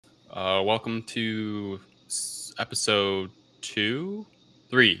Welcome to episode two,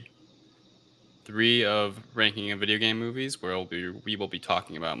 three, three of ranking of video game movies, where we will be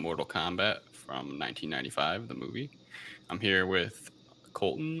talking about Mortal Kombat from 1995, the movie. I'm here with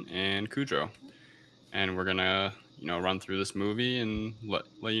Colton and Kudrow, and we're gonna run through this movie and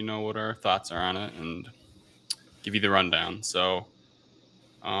let you know what our thoughts are on it and give you the rundown. So,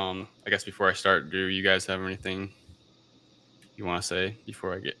 I guess before I start, do you guys have anything you want to say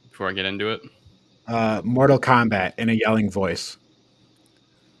before I get into it? Mortal Kombat in a yelling voice.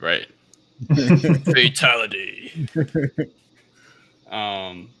 Right. Fatality.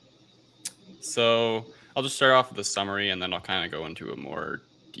 So I'll just start off with a summary and then I'll kind of go into a more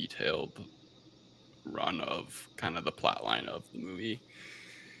detailed run of kind of the plot line of the movie.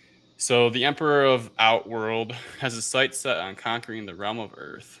 So the Emperor of Outworld has his sights set on conquering the realm of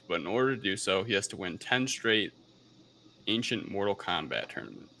Earth, but in order to do so, he has to win 10 straight ancient Mortal Kombat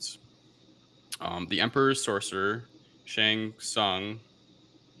tournaments. The Emperor's sorcerer, Shang Tsung,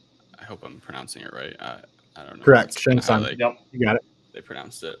 I hope I'm pronouncing it right. I don't know. Correct. Shang Tsung. Yep. You got it. They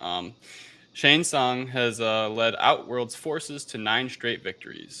pronounced it. Shang Tsung has led Outworld's forces to 9 straight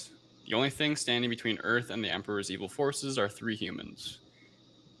victories. The only thing standing between Earth and the Emperor's evil forces are 3 humans.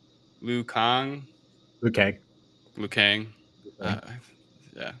 Liu Kang. Liu Kang. Okay.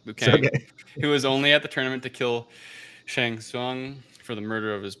 Who was only at the tournament to kill Shang Tsung for the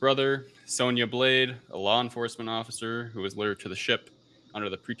murder of his brother. Sonya Blade, a law enforcement officer who was lured to the ship under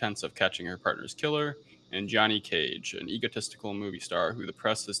the pretense of catching her partner's killer. And Johnny Cage, an egotistical movie star who the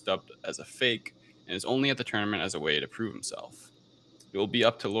press has dubbed as a fake and is only at the tournament as a way to prove himself. It will be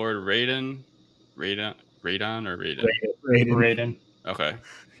up to Lord Raiden. Okay.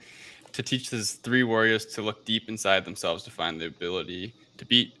 To teach his 3 warriors to look deep inside themselves to find the ability to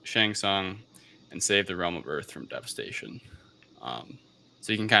beat Shang Tsung and save the realm of Earth from devastation.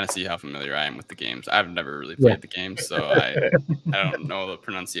 So you can kind of see how familiar I am with the games. I've never really played the games, so I don't know the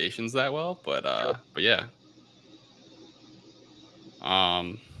pronunciations that well, but yeah.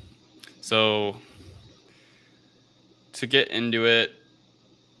 So to get into it,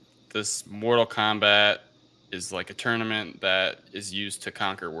 this Mortal Kombat is like a tournament that is used to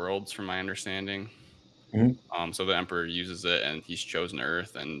conquer worlds, from my understanding. Mm-hmm. So the Emperor uses it, and he's chosen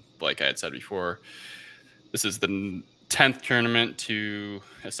Earth, and like I had said before, this is the 10th tournament to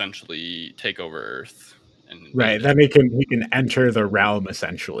essentially take over Earth. Right. Then he can enter the realm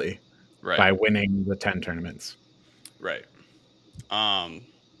essentially by winning the 10 tournaments. Right.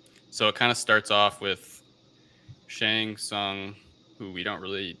 So it kind of starts off with Shang Tsung, who we don't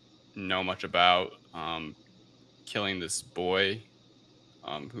really know much about, killing this boy,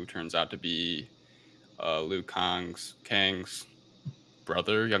 who turns out to be Liu Kang's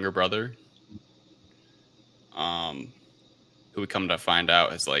younger brother. Who we come to find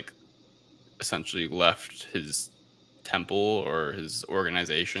out has like essentially left his temple or his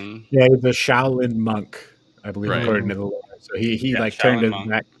organization. Yeah, he's a Shaolin monk, I believe, according to the lore. So he like turned his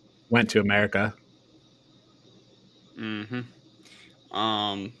back, went to America. Mm-hmm.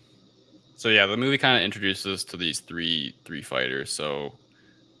 So yeah, the movie kind of introduces us to these three fighters. So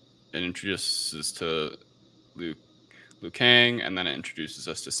it introduces to Liu Kang, and then it introduces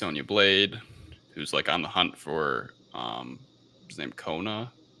us to Sonya Blade, who's like on the hunt for his name Kano.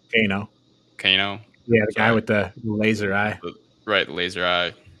 Yeah, the guy with the laser eye. The laser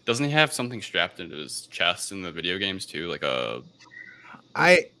eye. Doesn't he have something strapped into his chest in the video games too, like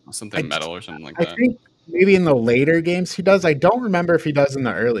something metal or something like that? I think maybe in the later games he does. I don't remember if he does in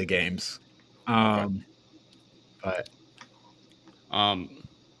the early games. But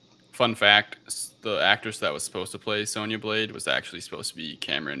fun fact: the actress that was supposed to play Sonya Blade was actually supposed to be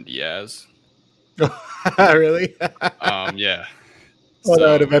Cameron Diaz. Really? Yeah. Well,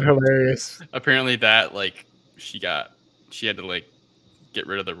 that would have been hilarious. Apparently, that she had to like get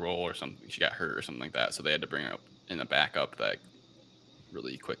rid of the role or something. She got hurt or something like that, so they had to bring her up in a backup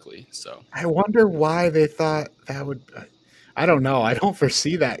really quickly. So I wonder why they thought that would. I don't know. I don't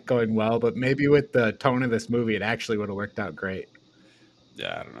foresee that going well, but maybe with the tone of this movie, it actually would have worked out great.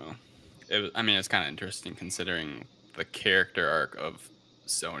 Yeah, I don't know. It's kind of interesting considering the character arc of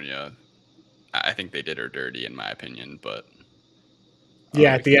Sonya. I think they did her dirty, in my opinion, but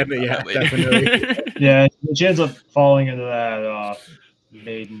yeah, at the end, definitely. Yeah, she ends up falling into that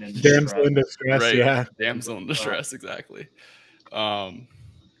maiden in distress. Damsel in distress, right. Yeah. Damsel in distress, exactly. But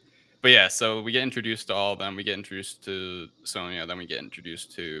yeah, so we get introduced to all of them. We get introduced to Sonya, then we get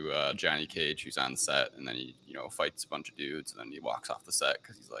introduced to Johnny Cage, who's on set, and then he, fights a bunch of dudes, and then he walks off the set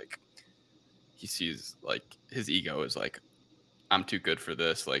because he sees like his ego is like, I'm too good for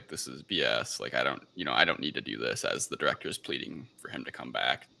this. Like, this is BS. Like, I don't need to do this, as the director's pleading for him to come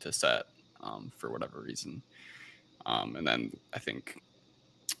back to set for whatever reason. And then I think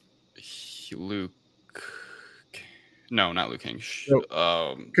Luke, no, not Luke King. So,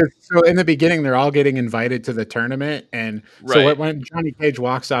 so in the beginning, they're all getting invited to the tournament, and so Right. when Johnny Cage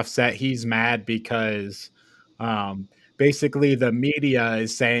walks off set, he's mad because basically the media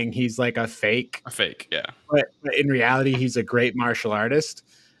is saying he's like a fake, yeah. but in reality, he's a great martial artist.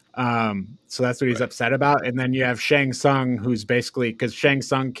 So that's what he's upset about. And then you have Shang Tsung, who's basically, because Shang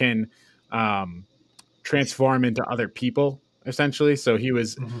Tsung can transform into other people, essentially. So he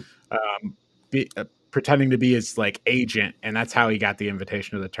was pretending to be his like agent, and that's how he got the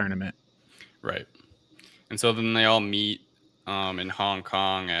invitation to the tournament. Right. And so then they all meet in Hong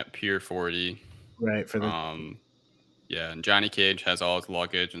Kong at Pier 40. Right. For the yeah, and Johnny Cage has all his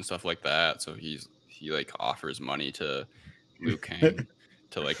luggage and stuff like that. So he like offers money to Liu Kang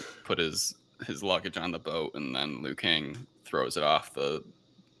to like put his luggage on the boat, and then Liu Kang throws it off the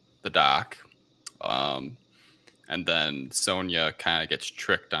dock. And then Sonya kind of gets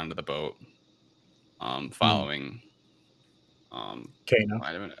tricked onto the boat, following Kano.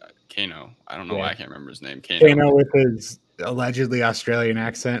 I don't know why I can't remember his name. Kano with his allegedly Australian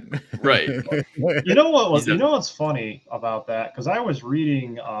accent. Right. You know what's funny about that? Because I was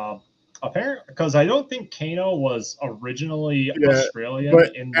reading because I don't think Kano was originally Australian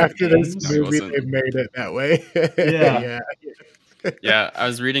in the after games. This movie, they made it that way. Yeah, I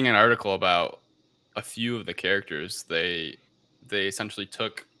was reading an article about a few of the characters. They essentially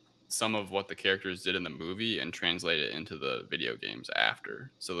took some of what the characters did in the movie and translated it into the video games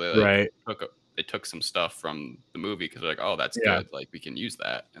after. So they took some stuff from the movie because they're like, oh, that's good. Like, we can use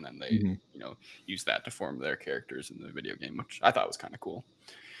that. And then they, use that to form their characters in the video game, which I thought was kind of cool.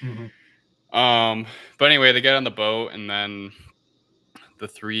 But anyway, they get on the boat, and then the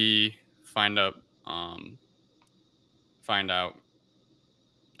three find out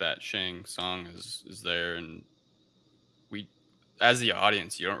that Shang Tsung is there, and we, as the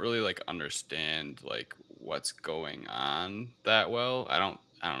audience, you don't really like understand like what's going on that well. I don't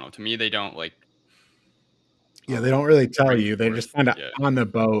know. To me, they don't like. Yeah, they don't really tell you. They're just kind of on the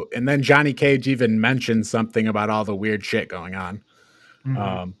boat, and then Johnny Cage even mentions something about all the weird shit going on.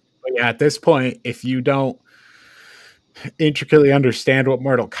 But yeah, at this point, if you don't intricately understand what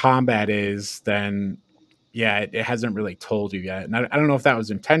Mortal Kombat is, then yeah, it hasn't really told you yet. And I don't know if that was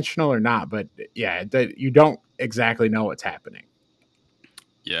intentional or not, but yeah, you don't exactly know what's happening.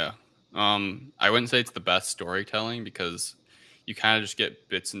 Yeah. I wouldn't say it's the best storytelling because you kind of just get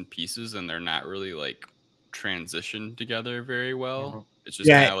bits and pieces, and they're not really like transitioned together very well. It's just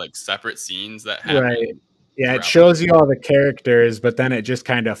kind of like separate scenes that happen. Right. Yeah, it shows you all the characters, but then it just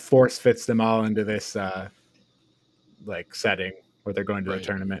kind of force fits them all into this like setting where they're going to the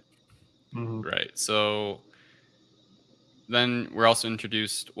tournament. Right. So then we're also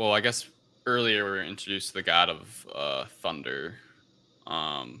introduced. Well, I guess earlier we were introduced to the god of thunder.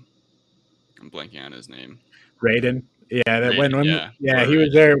 I'm blanking on his name. Raiden. Yeah, that Raiden, he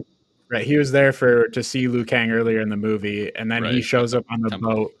was there. Right, he was there to see Liu Kang earlier in the movie, and then he shows up on the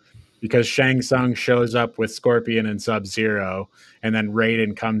boat because Shang Tsung shows up with Scorpion and Sub-Zero, and then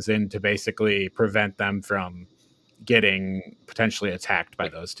Raiden comes in to basically prevent them from getting potentially attacked by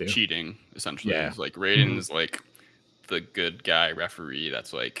those two. Cheating, essentially. Yeah. It's like Raiden is like the good guy referee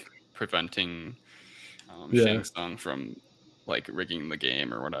that's like preventing Shang Tsung from like rigging the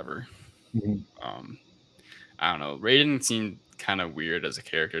game or whatever. I don't know. Raiden seemed kind of weird as a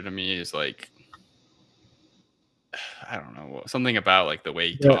character to me. Is like, I don't know, something about like the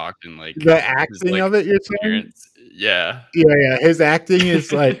way he talked and like the acting of it. You're saying, yeah. His acting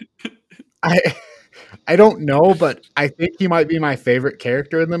is like, I don't know, but I think he might be my favorite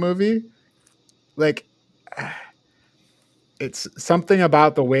character in the movie. Like, it's something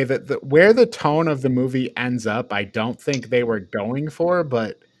about the way that where the tone of the movie ends up. I don't think they were going for,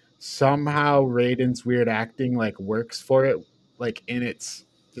 but somehow Raiden's weird acting like works for it. Like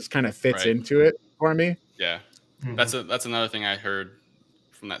just kind of fits into it for me. Yeah. That's another thing I heard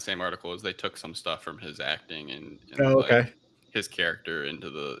from that same article is they took some stuff from his acting and like his character into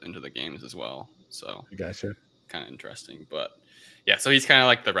the games as well. So I gotcha. Kind of interesting. But yeah, so he's kind of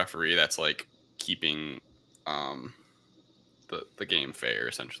like the referee that's like keeping the game fair,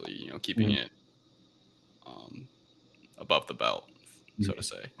 essentially, keeping it above the belt, so to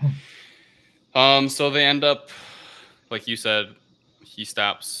say. So they end up, like you said, he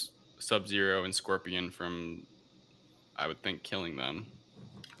stops Sub-Zero and Scorpion from, I would think, killing them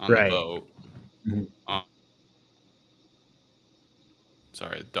on the boat.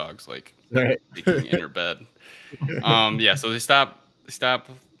 Sorry, the dog's like Right. leaking in her bed. Yeah, so they stop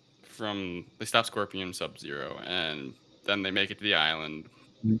Scorpion, Sub-Zero, and then they make it to the island.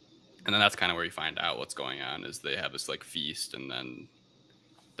 Mhm. And then that's kind of where you find out what's going on, is they have this like feast, and then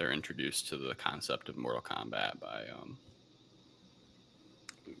they're introduced to the concept of Mortal Kombat by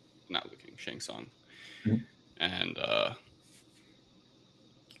not Liu Kang, Shang Tsung. Mhm. And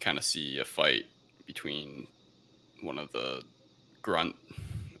you kind of see a fight between one of the grunts,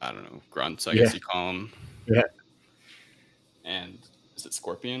 I guess you call them. Yeah. And is it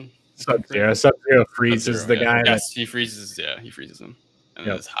Scorpion? Sub-Zero. Sub-Zero freezes the guy. Yes, he freezes. Yeah, he freezes him, and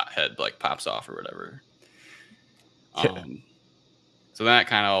then his hot head like pops off or whatever. So that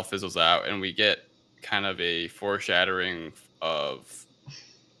kind of all fizzles out, and we get kind of a foreshadowing of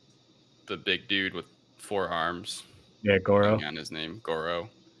the big dude with 4 arms. Yeah, Goro. On his name, Goro,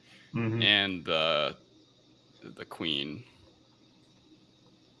 and the queen.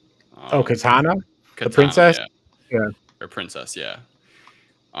 Katana, the princess. Yeah, or princess. Yeah.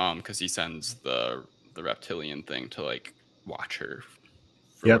 Because he sends the reptilian thing to like watch her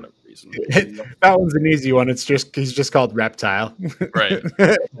for whatever reason. That one's an easy one. He's just called Reptile. Right.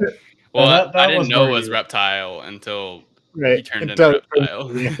 Well, I didn't know it was Reptile until he turned into Reptile.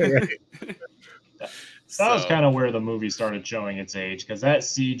 That was kind of where the movie started showing its age, because that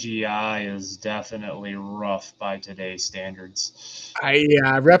CGI is definitely rough by today's standards.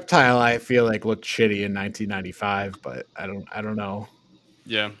 Reptile I feel like looked shitty in 1995, but I don't know.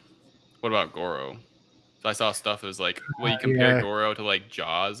 Yeah. What about Goro? So I saw stuff that was like, well, you compare Goro to like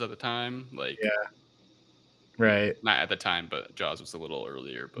Jaws at the time, like right. Not at the time, but Jaws was a little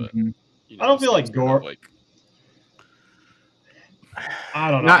earlier. But I don't feel like Goro.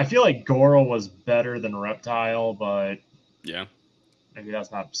 I don't know. I feel like Goro was better than Reptile, but yeah, maybe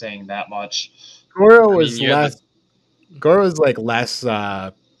that's not saying that much. Goro was Goro's like less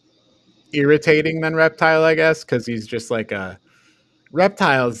irritating than Reptile, I guess, because he's just like a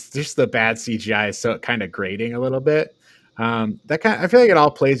Reptile's just the bad CGI, so it kind of grating a little bit. I feel like it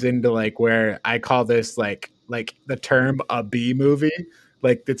all plays into like where I call this like the term a B movie.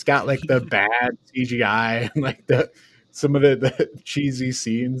 Like it's got like the bad CGI and like some of the cheesy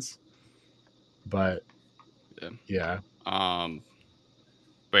scenes. But yeah.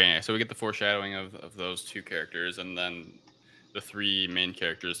 But yeah, so we get the foreshadowing of those 2 characters, and then the 3 main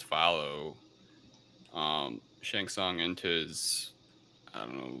characters follow Shang Tsung into his,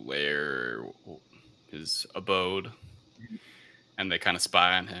 lair, his abode, and they kind of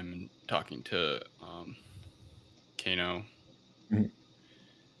spy on him and talking to Kano.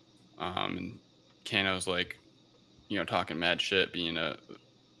 And Kano's like, talking mad shit, being a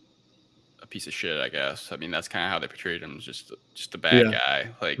piece of shit, I guess. I mean, that's kind of how they portrayed him, just a bad guy.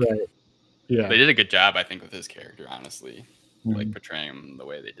 Like, they did a good job, I think, with his character, honestly, like portraying him the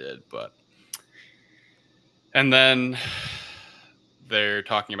way they did. And then they're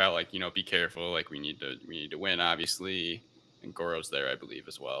talking about like, be careful, like we need to win, obviously, and Goro's there, I believe,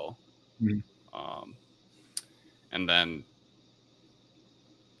 as well. And then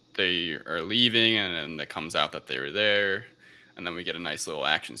they are leaving, and then it comes out that they were there, and then we get a nice little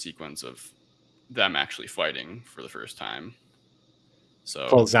action sequence of them actually fighting for the first time. So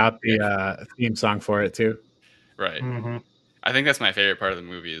pulls out the theme song for it too. Right. I think that's my favorite part of the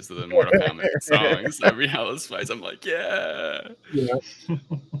movie, is the Mortal Kombat songs. Every now those fights, I'm like, yeah.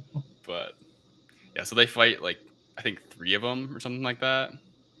 But yeah, so they fight like I think 3 of them or something like that,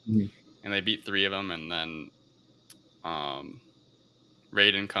 and they beat 3 of them, and then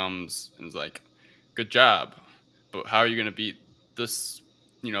Raiden comes and is like, "Good job, but how are you gonna beat this?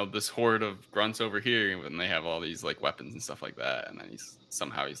 This horde of grunts over here when they have all these like weapons and stuff like that?" And then he's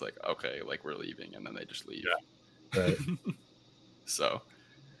like, "Okay, like we're leaving," and then they just leave. Yeah. Right. So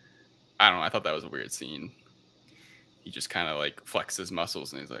I don't know. I thought that was a weird scene. He just kind of like flexes his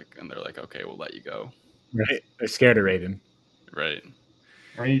muscles, and they're like, "Okay, we'll let you go." Right. They're scared of Raiden. Right.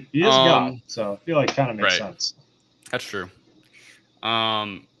 He is God, so I feel like it kind of makes sense. That's true.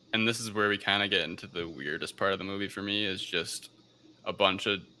 And this is where we kind of get into the weirdest part of the movie for me, is just a bunch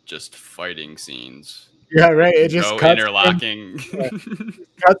of just fighting scenes. Yeah, right. It just cuts interlocking.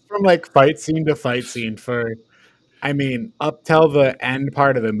 Cuts from like fight scene to fight scene for, up till the end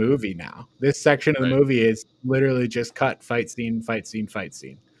part of the movie now. This section of the movie is literally just cut fight scene, fight scene, fight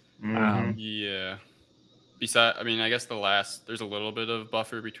scene. Yeah. Besides, I guess there's a little bit of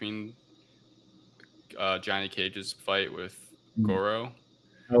buffer between Johnny Cage's fight with Goro.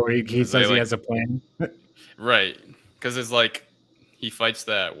 Oh, where he says he has a plan. Right. Because it's like he fights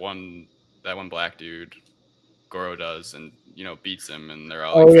that one black dude, Goro does, and beats him, and they're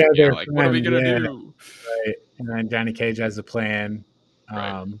all like, what are we gonna do? Right. And then Johnny Cage has a plan.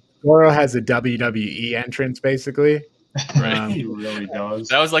 Goro has a WWE entrance, basically. Right. He really does.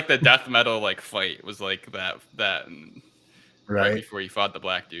 That was like the death metal like fight. It was like that and right Right. before he fought the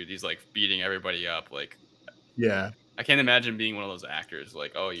black dude. He's like beating everybody up. Like, Yeah. I can't imagine being one of those actors.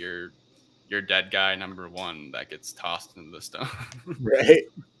 Like, oh, you're dead guy number 1 that gets tossed into the stone. Right.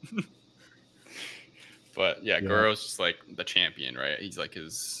 But yeah, Goro's just like the champion, right? He's like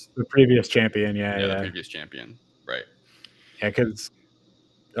the previous champion. Yeah. the previous champion, right? Yeah, because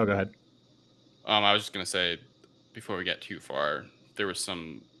go ahead. I was just gonna say before we get too far, there was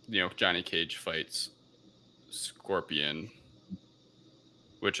some Johnny Cage fights Scorpion,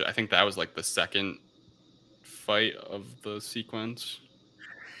 which I think that was like the second fight of the sequence.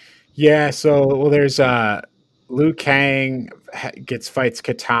 Yeah, so there's Liu Kang fights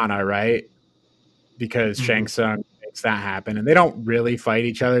Katana, right? Because Shang Tsung makes that happen, and they don't really fight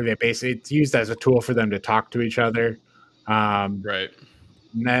each other. They basically it's used as a tool for them to talk to each other. Right.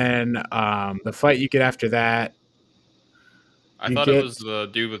 And then the fight you get after that. I thought it was the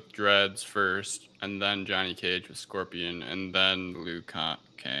dude with dreads first, and then Johnny Cage with Scorpion, and then Liu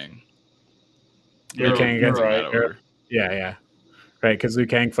Kang. Liu Kang against right. Yeah. Right, because Liu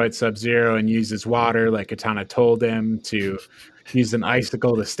Kang fights Sub-Zero and uses water, like Katana told him to use an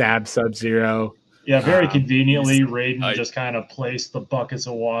icicle to stab Sub-Zero. Yeah, very conveniently, Raiden just kind of placed the buckets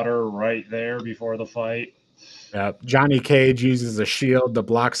of water right there before the fight. Johnny Cage uses a shield to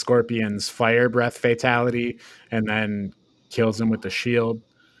block Scorpion's fire breath fatality, and then kills him with the shield.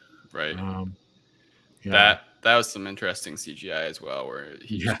 Right. That was some interesting CGI as well, where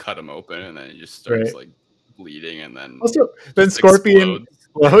he just cut him open and then he just starts like bleeding, and then also then Scorpion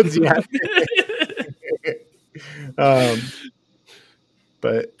explodes. Yeah.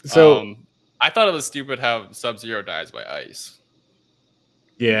 But so I thought it was stupid how Sub-Zero dies by ice.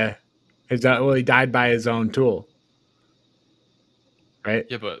 Yeah, he died by his own tool, right?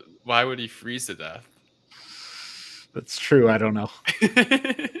 Yeah, but why would he freeze to death? That's true. I don't know.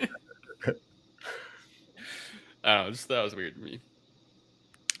 I don't know. Just that was weird to me.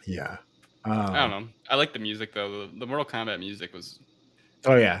 Yeah. I don't know. I like the music though. The Mortal Kombat music was.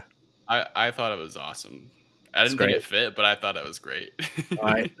 Oh yeah. I thought it was awesome. I didn't think it fit, but I thought it was great.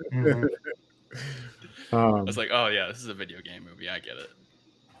 Right. I was like, oh yeah, this is a video game movie. I get it.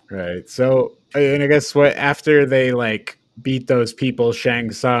 Right. So, and I guess after they like beat those people,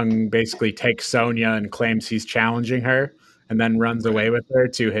 Shang Tsung basically takes Sonya and claims he's challenging her, and then runs away with her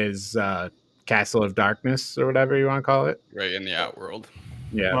to his Castle of Darkness or whatever you want to call it. Right, in the Outworld.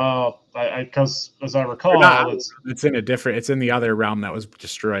 Yeah. Well, because as I recall, it's in the other realm that was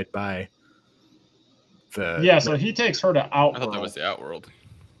destroyed by the. Yeah, so he takes her to Outworld. I thought that was the Outworld.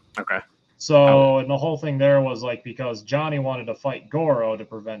 Okay. So, and the whole thing there was like because Johnny wanted to fight Goro to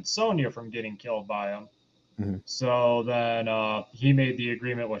prevent Sonya from getting killed by him. Mm-hmm. So then he made the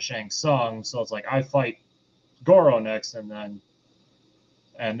agreement with Shang Tsung. So it's like I fight Goro next, and then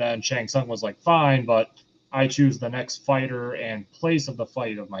Shang Tsung was like, fine, but I choose the next fighter and place of the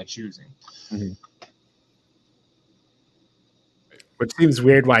fight of my choosing. Mm-hmm. Which seems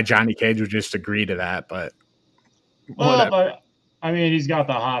weird why Johnny Cage would just agree to that, but but I mean, he's got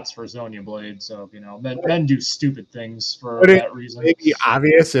the hots for Sonya Blade, so men do stupid things for that reason. It'd be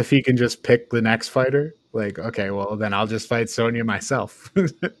obvious if he can just pick the next fighter. Like, okay, well then I'll just fight Sonya myself.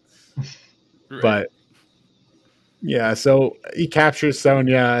 Right. But yeah, so he captures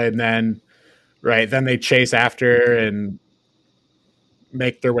Sonya, and then then they chase after her and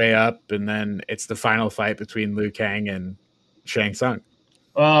make their way up, and then it's the final fight between Liu Kang and Shang Tsung.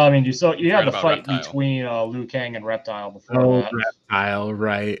 Well, I mean, you had the fight between Liu Kang and Reptile before that. Reptile,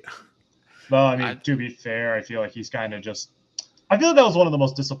 right? Well, I mean, to be fair, I feel like he's kind of just. I feel like that was one of the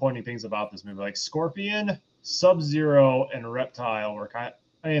most disappointing things about this movie. Like Scorpion, Sub-Zero, and Reptile were kind.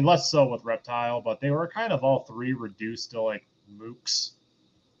 I mean, less so with Reptile, but they were kind of all three reduced to like mooks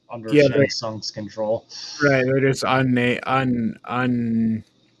under Shang Tsung's control. Right, they're just no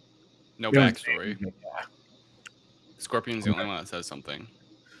backstory. Yeah. Scorpion's the only one that says something,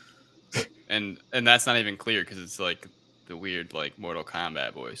 and that's not even clear because it's like the weird like Mortal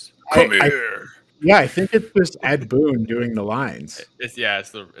Kombat voice. Come here. I think it's just Ed Boon doing the lines. It's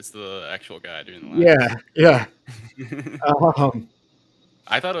the actual guy doing the lines. Yeah.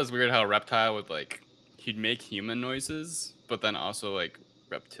 I thought it was weird how Reptile would he'd make human noises, but then also like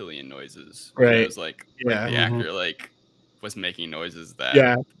reptilian noises. Right. It was like the actor was making noises that.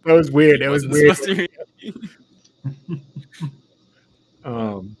 Yeah, that was weird. It was weird. It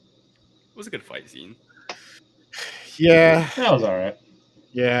was a good fight scene. Yeah, that was all right.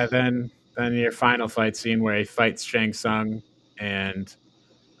 Yeah, then your final fight scene where he fights Shang Tsung and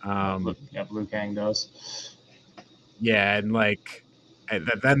Liu Kang does. Yeah, And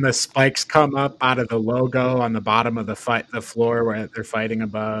then the spikes come up out of the logo on the bottom of the floor where they're fighting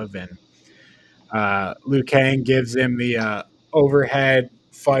above, and Liu Kang gives him the overhead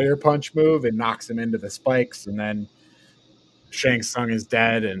fire punch move and knocks him into the spikes, and then Shang Tsung is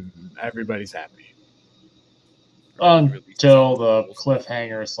dead, and everybody's happy. Until the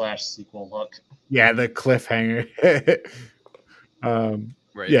cliffhanger / sequel look. Yeah, the cliffhanger.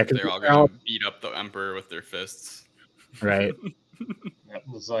 Right. Yeah, they're all going to beat up the Emperor with their fists. Right. It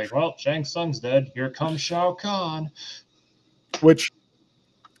was like, well, Shang Tsung's dead. Here comes Shao Kahn. Which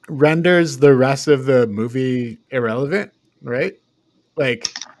renders the rest of the movie irrelevant, right?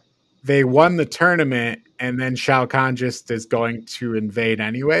 Like, they won the tournament, and then Shao Kahn just is going to invade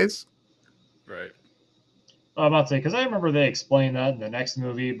anyways. Right. I'm about to say, because I remember they explained that in the next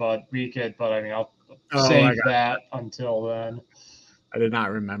movie, but I mean, I'll save that until then. I did not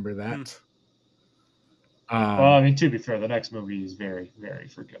remember that. Well, I mean, to be fair, the next movie is very, very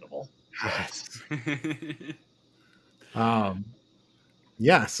forgettable.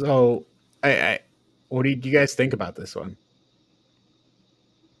 Yeah. So, what did you guys think about this one?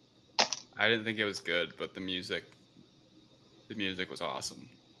 I didn't think it was good, but the music was awesome.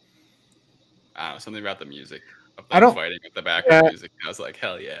 I don't know, something about the music of them fighting with the background music. I was like,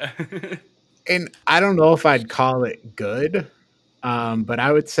 hell yeah. And I don't know if I'd call it good, but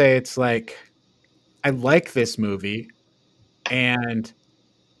I would say it's like, I like this movie, and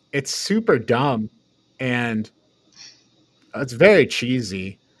it's super dumb, and it's very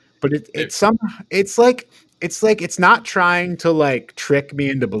cheesy, but it's not trying to like trick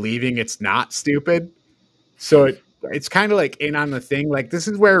me into believing it's not stupid. So it's kind of like in on the thing. Like, this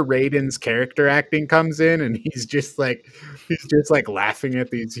is where Raiden's character acting comes in, and he's just like laughing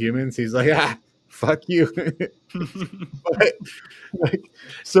at these humans. He's like, fuck you. But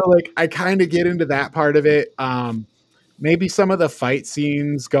I kind of get into that part of it. Maybe some of the fight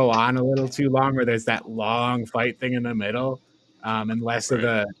scenes go on a little too long, where there's that long fight thing in the middle, and less of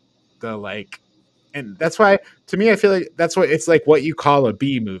the like. And that's why, to me, I feel like that's what it's like. What you call a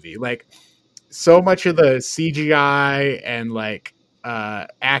B movie, like, so much of the CGI and like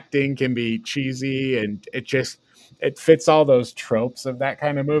acting can be cheesy, and it fits all those tropes of that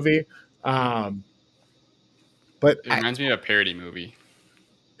kind of movie. But it reminds me of a parody movie.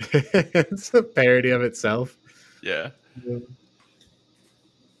 It's a parody of itself. Yeah.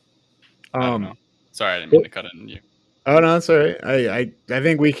 I don't know. Sorry, I didn't mean to cut in you. Oh no, it's all right. I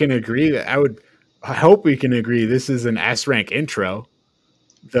think we can agree that I hope we can agree this is an S rank intro.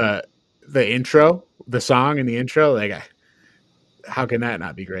 The intro, the song and the intro, like, how can that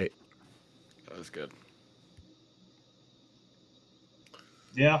not be great? That was good.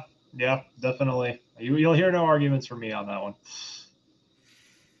 Yeah, definitely. You'll hear no arguments from me on that one.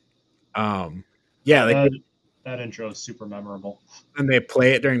 Yeah, like that intro is super memorable. And they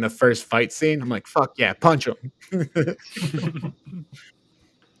play it during the first fight scene. I'm like, fuck yeah, punch him.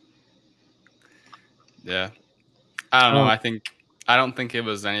 Yeah, I don't know. I don't think it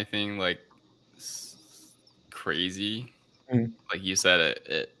was anything like crazy. Like you said,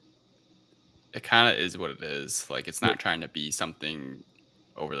 it kind of is what it is. Like, it's not trying to be something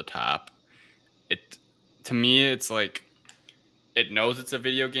over the top. To me, it's like, it knows it's a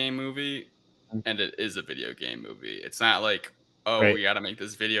video game movie, and it is a video game movie. It's not like, we got to make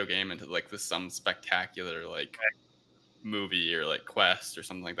this video game into like some spectacular like movie or like quest or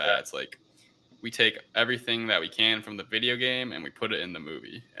something like that. It's like, we take everything that we can from the video game and we put it in the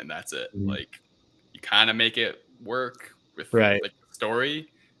movie, and that's it. Like, you kind of make it work with like the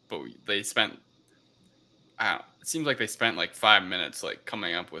story, but they spent, it seems like they spent like 5 minutes like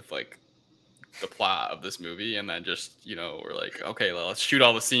coming up with like the plot of this movie, and then just, we're like, okay, well, let's shoot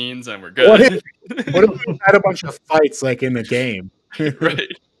all the scenes and we're good. What if we had a bunch of fights like in the game?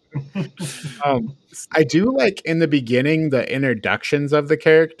 Right. I do like in the beginning the introductions of the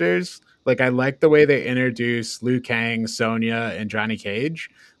characters. Like, I like the way they introduce Liu Kang, Sonya, and Johnny Cage.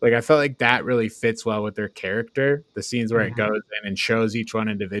 Like, I felt like that really fits well with their character. The scenes where it goes in and shows each one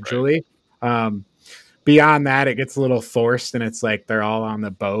individually. Right. Beyond that, it gets a little forced, and it's like they're all on the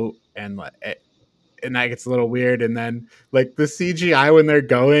boat, and that gets a little weird. And then like the CGI when they're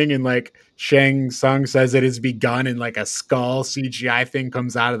going, and like Shang Tsung says it has begun, and like a skull CGI thing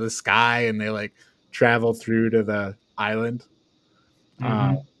comes out of the sky, and they like travel through to the island.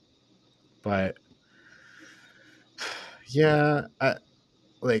 But yeah,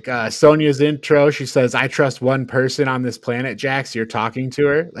 like Sonya's intro, she says, "I trust one person on this planet, Jax." You're talking to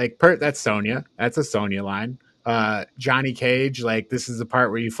her, like, that's Sonya. That's a Sonya line. Johnny Cage, like, this is the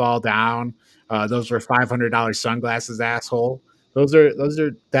part where you fall down. Those were $500 sunglasses, asshole.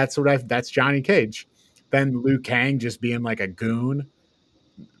 That's Johnny Cage. Then Liu Kang just being like a goon.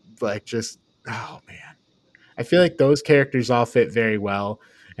 like just oh man. I feel like those characters all fit very well.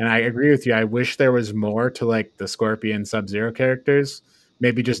 And I agree with you. I wish there was more to like the Scorpion Sub-Zero characters.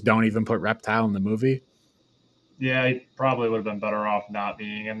 Maybe just don't even put Reptile in the movie. Yeah, he probably would have been better off not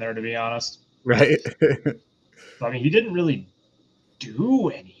being in there, to be honest. Right. I mean, he didn't really do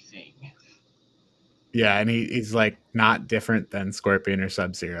anything. Yeah, and he's like not different than Scorpion or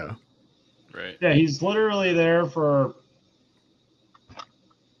Sub-Zero. Right. Yeah, he's literally there for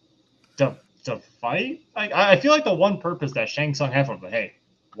to fight. Like I feel like the one purpose that Shang Tsung had was, hey,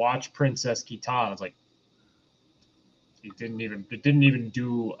 watch Princess Kitana. It's like it didn't even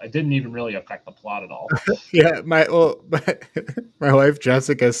really affect the plot at all. Yeah, my wife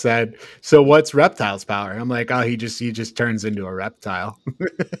Jessica said, "So what's Reptile's power?" I'm like, "Oh, he just turns into a reptile.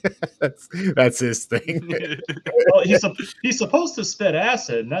 that's his thing." Well, he's supposed to spit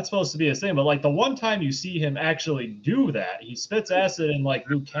acid, and that's supposed to be his thing. But like the one time you see him actually do that, he spits acid in like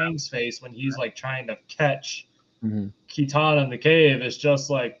Liu Kang's face when he's like trying to catch Kitana in the cave. It's just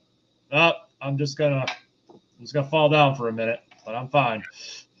like, oh, I'm just gonna fall down for a minute, but I'm fine.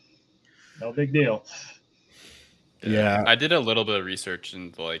 No big deal. Yeah. I did a little bit of research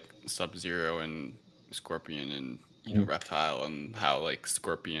into like Sub-Zero and Scorpion and Reptile, and how like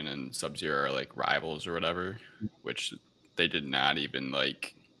Scorpion and Sub-Zero are like rivals or whatever, which they did not even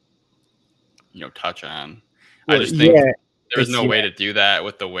like touch on. Well, I just think there was no way yeah. to do that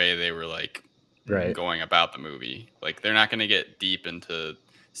with the way they were like Right. going about the movie. Like they're not going to get deep into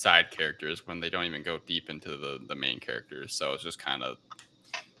side characters when they don't even go deep into the main characters. So it's just kind of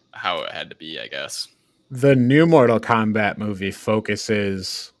how it had to be, I guess. The new Mortal Kombat movie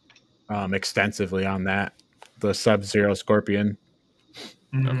focuses extensively on that, the Sub-Zero Scorpion.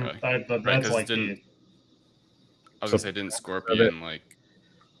 Okay. But that's like I was gonna say, didn't Scorpion like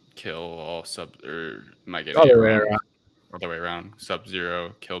kill all or am I getting it wrong? Other way around.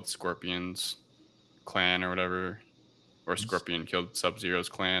 Sub-Zero killed Scorpion's clan or whatever, or Scorpion killed Sub-Zero's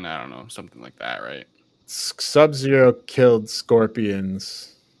clan. I don't know, something like that, right? Sub-Zero killed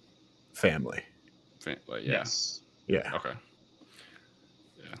Scorpion's family. Yeah. Yes. Yeah. Okay.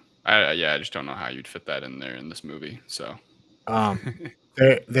 Yeah. I just don't know how you'd fit that in there in this movie. So.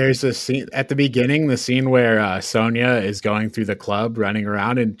 There's a scene at the beginning, the scene where Sonya is going through the club, running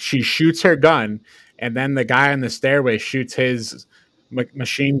around, and she shoots her gun, and then the guy on the stairway shoots his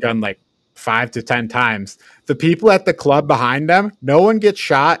machine gun like 5 to 10 times. The people at the club behind them, no one gets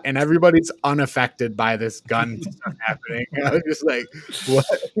shot, and everybody's unaffected by this gun stuff happening. I was just like, what?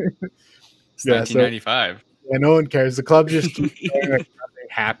 It's 1995. Yeah, no one cares. The club just like nothing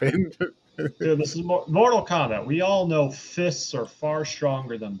happened. Dude, this is Mortal Kombat. We all know fists are far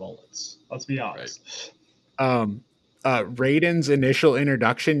stronger than bullets. Let's be honest. Right. Raiden's initial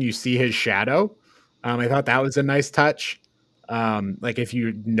introduction, you see his shadow. I thought that was a nice touch. Like if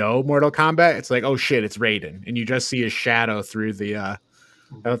you know Mortal Kombat, it's like, oh shit, it's Raiden, and you just see his shadow through the. I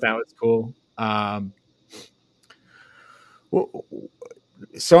thought that was cool.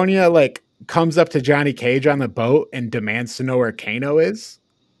 Sonya like comes up to Johnny Cage on the boat and demands to know where Kano is.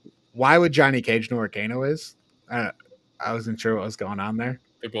 Why would Johnny Cage know where Kano is? I wasn't sure what was going on there.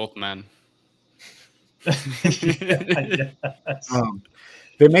 They're both men. Yes.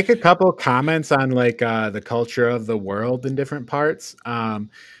 They make a couple comments on like the culture of the world in different parts.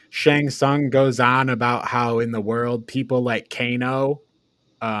 Shang Tsung goes on about how in the world people like Kano,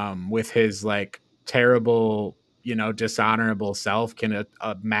 with his like terrible, dishonorable self, can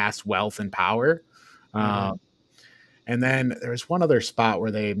amass wealth and power. And then there's one other spot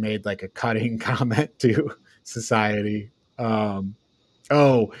where they made like a cutting comment to society.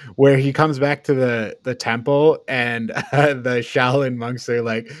 Where he comes back to the temple and the Shaolin monks are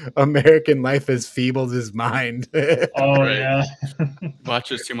like, American life has feebled his mind. Oh, yeah.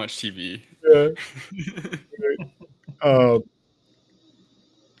 Watches too much TV. Yeah.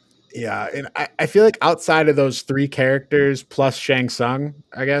 Yeah, and I feel like outside of those 3 characters plus Shang Tsung,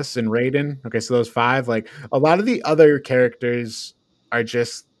 I guess, and Raiden, okay, so those 5, like a lot of the other characters are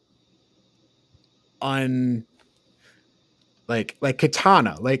just like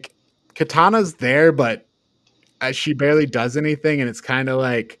Katana. Like Katana's there, but she barely does anything, and it's kind of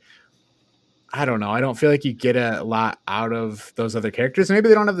like, I don't know. I don't feel like you get a lot out of those other characters. Maybe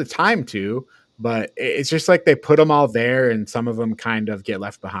they don't have the time to, but it's just like they put them all there, and some of them kind of get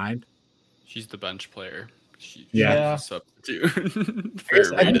left behind. She's the bench player. She's Yeah. a substitute for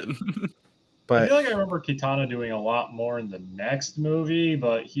Raiden. But I feel like I remember Kitana doing a lot more in the next movie,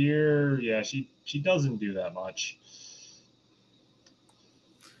 but here, yeah, she doesn't do that much.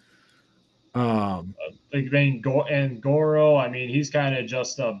 And Goro, I mean, he's kind of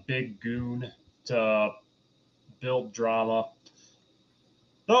just a big goon to build drama.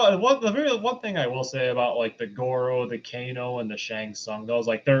 So one thing I will say about like the Goro, the Kano, and the Shang Tsung, those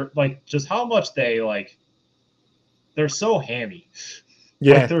like they're like just how much they're so hammy.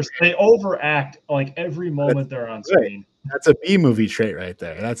 Yeah, like they overact like every moment they're on screen. That's a B movie trait right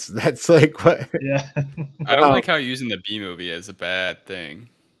there. That's like what. Yeah. I don't like how using the B movie is a bad thing.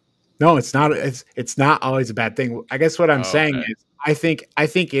 No, it's not. It's not always a bad thing. I guess what I'm saying is, I think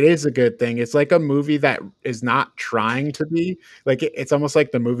it is a good thing. It's like a movie that is not trying to be like it's almost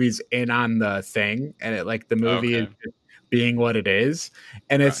like the movie's in on the thing, and it like the movie is being what it is,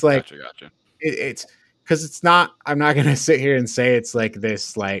 and it's like gotcha. It's because it's not. I'm not gonna sit here and say it's like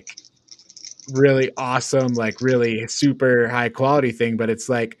this like really awesome, like really super high quality thing, but it's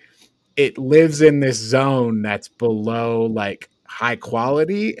like it lives in this zone that's below like high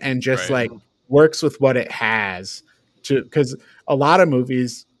quality and just like works with what it has to, because a lot of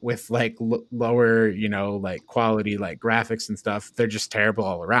movies with like lower, you know, like quality, like graphics and stuff, they're just terrible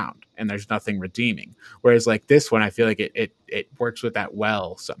all around and there's nothing redeeming. Whereas like this one, I feel like it works with that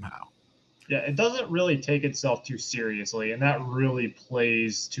well somehow. Yeah, it doesn't really take itself too seriously, and that really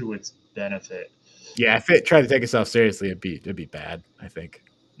plays to its benefit. Yeah, if it tried to take itself seriously, it'd be bad, I think.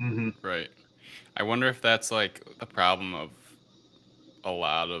 Right. I wonder if that's like the problem of a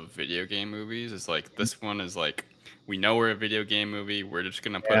lot of video game movies. Is like this one is like, we know we're a video game movie. We're just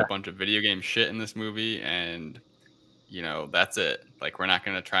gonna put a bunch of video game shit in this movie, and you know that's it. Like we're not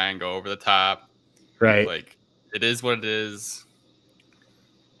gonna try and go over the top. Right. Like it is what it is,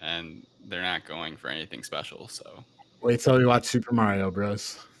 and they're not going for anything special. So wait till you watch Super Mario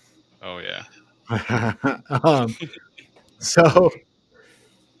Bros. Oh yeah. So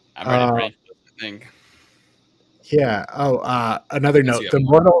I'm ready for anything, I think. Yeah. Oh, another note: the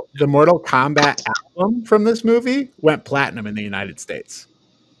Mortal Kombat album from this movie went platinum in the United States.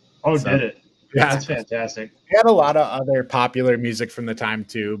 Oh, so, did it? Yeah, that's fantastic. We had a lot of other popular music from the time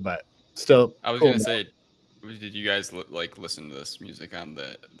too, but still. I was gonna say, did you guys like listen to this music on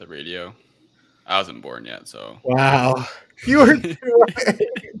the radio? I wasn't born yet, so. Wow, you were.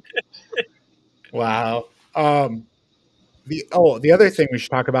 Wow. The other thing we should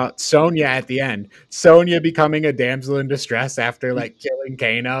talk about, Sonya at the end. Sonya becoming a damsel in distress after like killing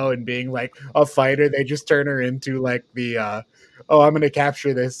Kano and being like a fighter. They just turn her into like the I'm gonna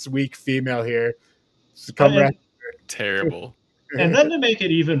capture this weak female here. So come terrible. And then to make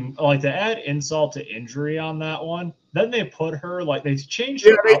it even like to add insult to injury on that one, then they put her like they changed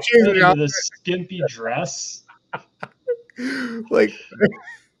her outfit into this skimpy dress. Like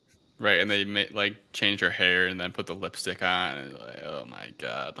right, and they change her hair and then put the lipstick on, and like, oh my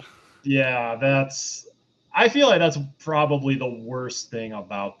god. Yeah, I feel like that's probably the worst thing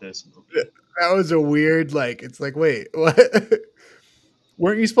about this movie. That was a weird, like, it's like, wait, what?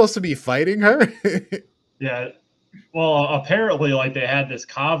 Weren't you supposed to be fighting her? Yeah. Well, apparently, like they had this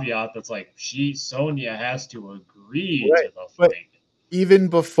caveat that's like Sonya has to agree to the fight. But even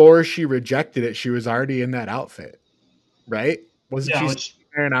before she rejected it, she was already in that outfit, right? Wasn't she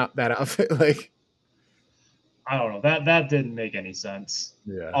wearing out that outfit? Like, I don't know. That didn't make any sense.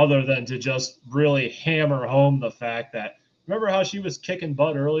 Yeah. Other than to just really hammer home the fact that remember how she was kicking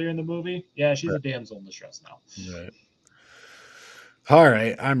butt earlier in the movie? Yeah, she's a damsel in distress now. Right. All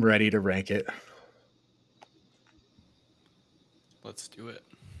right, I'm ready to rank it. Let's do it.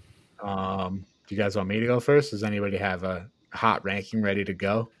 Do you guys want me to go first? Does anybody have a hot ranking ready to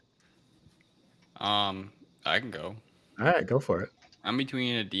go? I can go. All right, go for it. I'm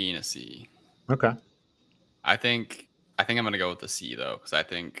between a D and a C. Okay. I think I'm gonna go with a C though, because I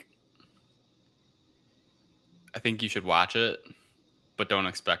think you should watch it, but don't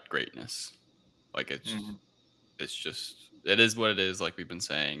expect greatness. Like it's just it is what it is, like we've been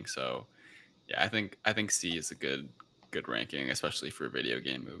saying. So yeah, I think C is a good ranking, especially for video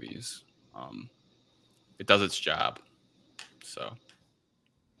game movies. It does its job. So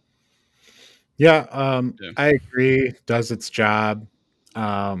yeah, I agree. Does its job.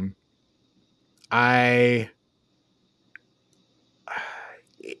 It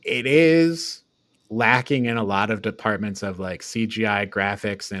is lacking in a lot of departments of like CGI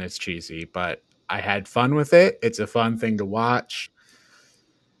graphics, and it's cheesy, but I had fun with it. It's a fun thing to watch.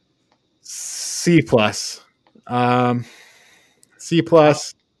 C+. C+. I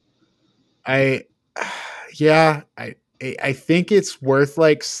think it's worth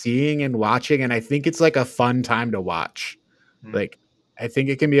like seeing and watching, and I think it's like a fun time to watch. Like, I think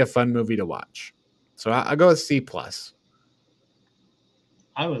it can be a fun movie to watch. So I'll go with C+.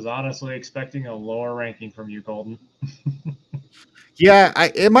 I was honestly expecting a lower ranking from you, Colton. Yeah,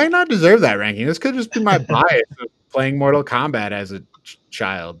 it might not deserve that ranking. This could just be my bias of playing Mortal Kombat as a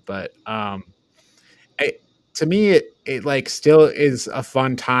child, but to me, it like still is a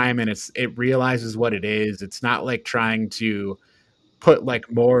fun time, and it realizes what it is. It's not like trying to put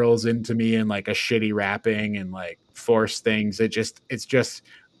like morals into me and like a shitty wrapping and like force things. It's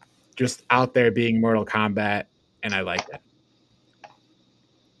just out there being Mortal Kombat, and I like it.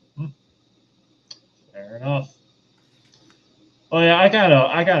 Fair enough. Oh yeah, I kind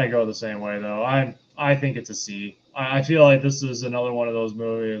of go the same way though. I think it's a C. I feel like this is another one of those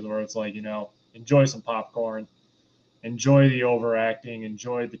movies where it's like, enjoy some popcorn, enjoy the overacting,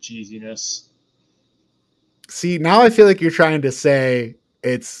 enjoy the cheesiness. See, now I feel like you're trying to say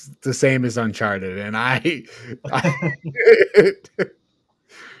it's the same as Uncharted, and I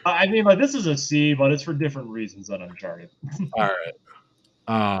mean, like, this is a C, but it's for different reasons than Uncharted. All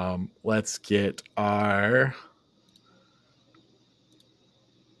right. Let's get our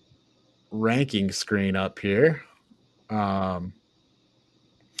ranking screen up here.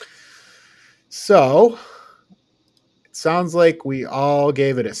 So it sounds like we all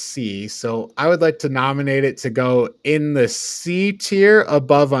gave it a C. So I would like to nominate it to go in the C tier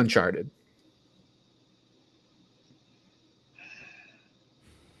above Uncharted.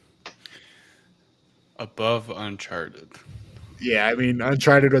 Above Uncharted. Yeah, I mean,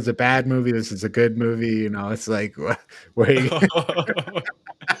 Uncharted was a bad movie. This is a good movie. It's like, wait.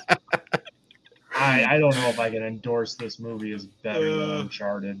 I don't know if I can endorse this movie as better than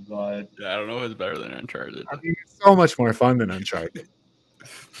Uncharted, but yeah, I don't know if it's better than Uncharted. I mean, it's so much more fun than Uncharted.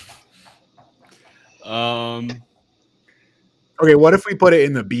 Okay, what if we put it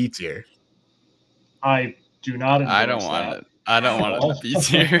in the B tier? I do not. I don't want it. I don't want it in the B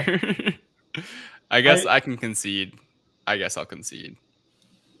tier. I guess I can concede. I guess I'll concede.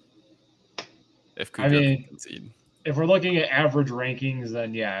 If Cooper can concede. If we're looking at average rankings,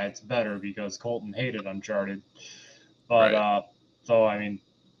 then yeah, it's better because Colton hated Uncharted. But right. So I mean,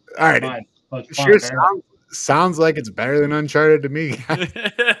 all right, fine. Sure sounds like it's better than Uncharted to me.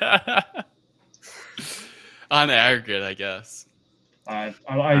 On aggregate, I guess. I'm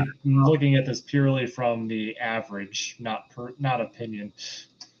looking at this purely from the average, not opinion.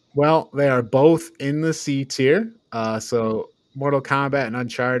 Well, they are both in the C tier. So Mortal Kombat and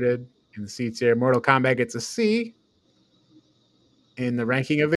Uncharted in the C tier. Mortal Kombat gets a C in the ranking of